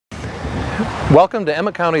Welcome to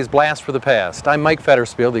Emmett County's Blast for the Past. I'm Mike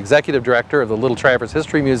Federspiel, the Executive Director of the Little Traverse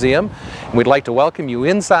History Museum, and we'd like to welcome you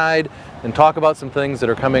inside and talk about some things that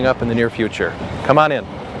are coming up in the near future. Come on in.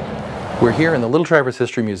 We're here in the Little Traverse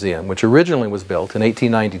History Museum, which originally was built in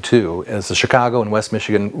 1892 as the Chicago and West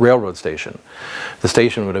Michigan Railroad Station. The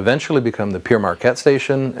station would eventually become the Pierre Marquette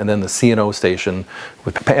Station and then the C&O Station,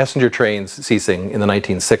 with passenger trains ceasing in the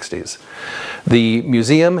 1960s. The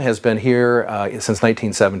museum has been here since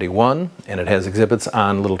 1971, and it has exhibits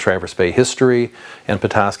on Little Traverse Bay history and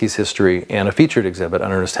Petoskey's history, and a featured exhibit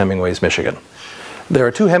on Ernest Hemingway's Michigan. There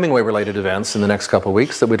are two Hemingway-related events in the next couple of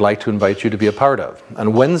weeks that we'd like to invite you to be a part of.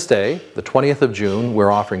 On Wednesday, the 20th of June,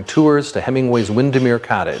 we're offering tours to Hemingway's Windermere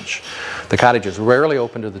Cottage. The cottage is rarely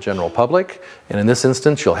open to the general public, and in this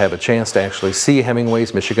instance, you'll have a chance to actually see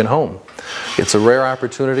Hemingway's Michigan home. It's a rare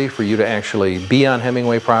opportunity for you to actually be on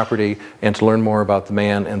Hemingway property and to learn more about the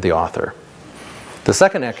man and the author. The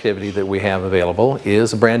second activity that we have available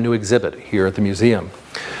is a brand new exhibit here at the museum.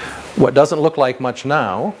 What doesn't look like much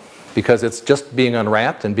now, because it's just being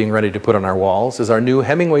unwrapped and being ready to put on our walls, is our new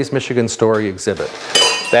Hemingway's Michigan Story exhibit.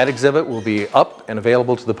 That exhibit will be up and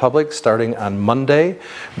available to the public starting on Monday,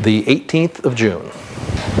 the 18th of June.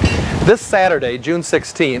 This Saturday, June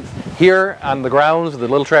 16th, here on the grounds of the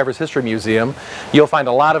Little Traverse History Museum, you'll find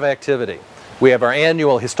a lot of activity. We have our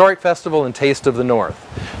annual Historic Festival and Taste of the North.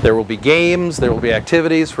 There will be games, there will be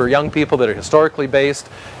activities for young people that are historically based.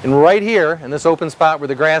 And right here, in this open spot where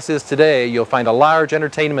the grass is today, you'll find a large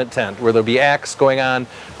entertainment tent where there'll be acts going on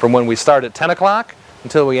from when we start at 10 o'clock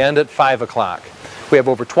until we end at 5 o'clock. We have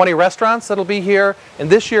over 20 restaurants that'll be here,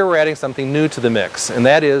 and this year we're adding something new to the mix, and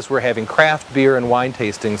that is we're having craft beer and wine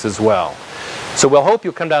tastings as well. So we'll hope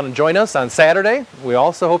you'll come down and join us on Saturday. We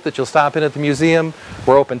also hope that you'll stop in at the museum.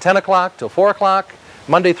 We're open 10 o'clock till 4 o'clock,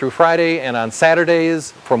 Monday through Friday, and on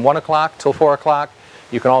Saturdays from 1 o'clock till 4 o'clock.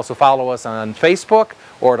 You can also follow us on Facebook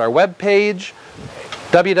or at our webpage,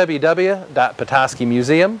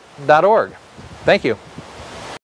 www.petoskeymuseum.org. Thank you.